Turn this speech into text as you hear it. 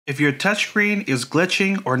If your touchscreen is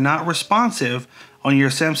glitching or not responsive on your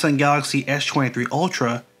Samsung Galaxy S23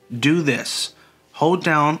 Ultra, do this. Hold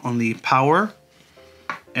down on the power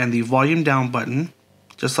and the volume down button,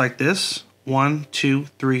 just like this. 1, 2,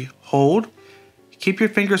 3, hold. Keep your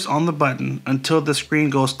fingers on the button until the screen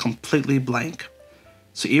goes completely blank.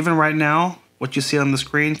 So even right now, what you see on the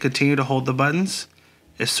screen, continue to hold the buttons.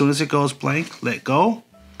 As soon as it goes blank, let go.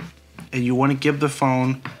 And you want to give the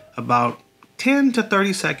phone about 10 to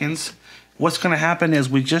 30 seconds. What's going to happen is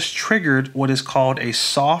we just triggered what is called a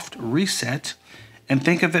soft reset. And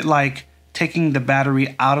think of it like taking the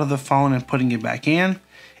battery out of the phone and putting it back in.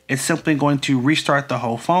 It's simply going to restart the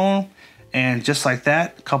whole phone. And just like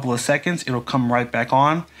that, a couple of seconds, it'll come right back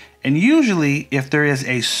on. And usually, if there is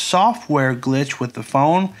a software glitch with the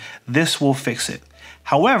phone, this will fix it.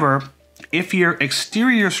 However, if your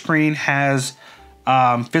exterior screen has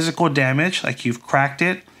physical damage, like you've cracked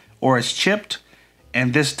it or it's chipped,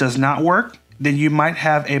 and this does not work, then you might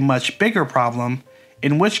have a much bigger problem,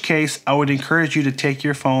 in which case I would encourage you to take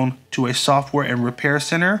your phone to a software and repair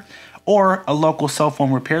center or a local cell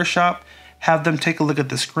phone repair shop. Have them take a look at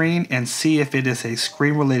the screen and see if it is a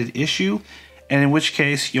screen-related issue, and in which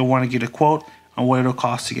case you'll want to get a quote on what it'll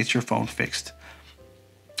cost to get your phone fixed.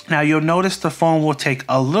 Now you'll notice the phone will take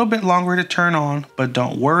a little bit longer to turn on, but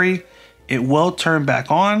don't worry, it will turn back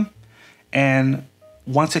on, and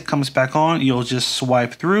once it comes back on, you'll just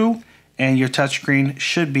swipe through and your touchscreen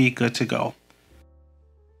should be good to go.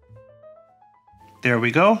 There we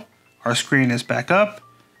go, our screen is back up.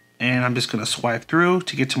 And I'm just going to swipe through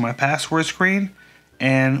to get to my password screen,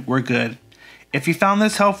 and we're good. If you found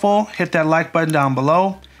this helpful, hit that like button down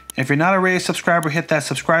below. If you're not already a subscriber, hit that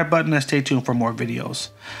subscribe button and stay tuned for more videos.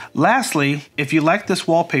 Lastly, if you like this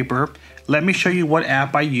wallpaper, let me show you what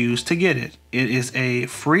app I use to get it. It is a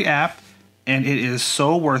free app and it is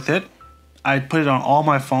so worth it. I put it on all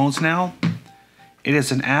my phones now. It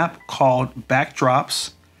is an app called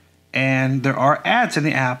Backdrops, and there are ads in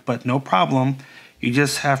the app, but no problem. You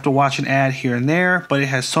just have to watch an ad here and there, but it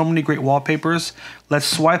has so many great wallpapers. Let's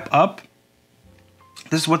swipe up.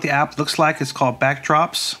 This is what the app looks like. It's called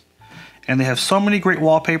Backdrops, and they have so many great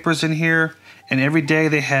wallpapers in here, and every day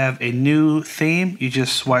they have a new theme. You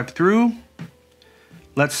just swipe through.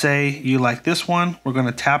 Let's say you like this one. We're going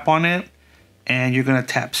to tap on it, and you're going to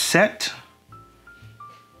tap set,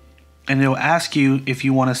 and it'll ask you if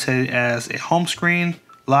you want to set it as a home screen,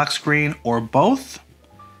 lock screen, or both,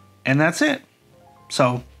 and that's it.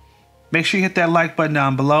 So make sure you hit that like button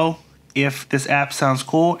down below if this app sounds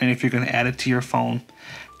cool and if you're going to add it to your phone.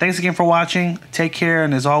 Thanks again for watching. Take care,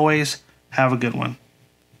 and as always, have a good one.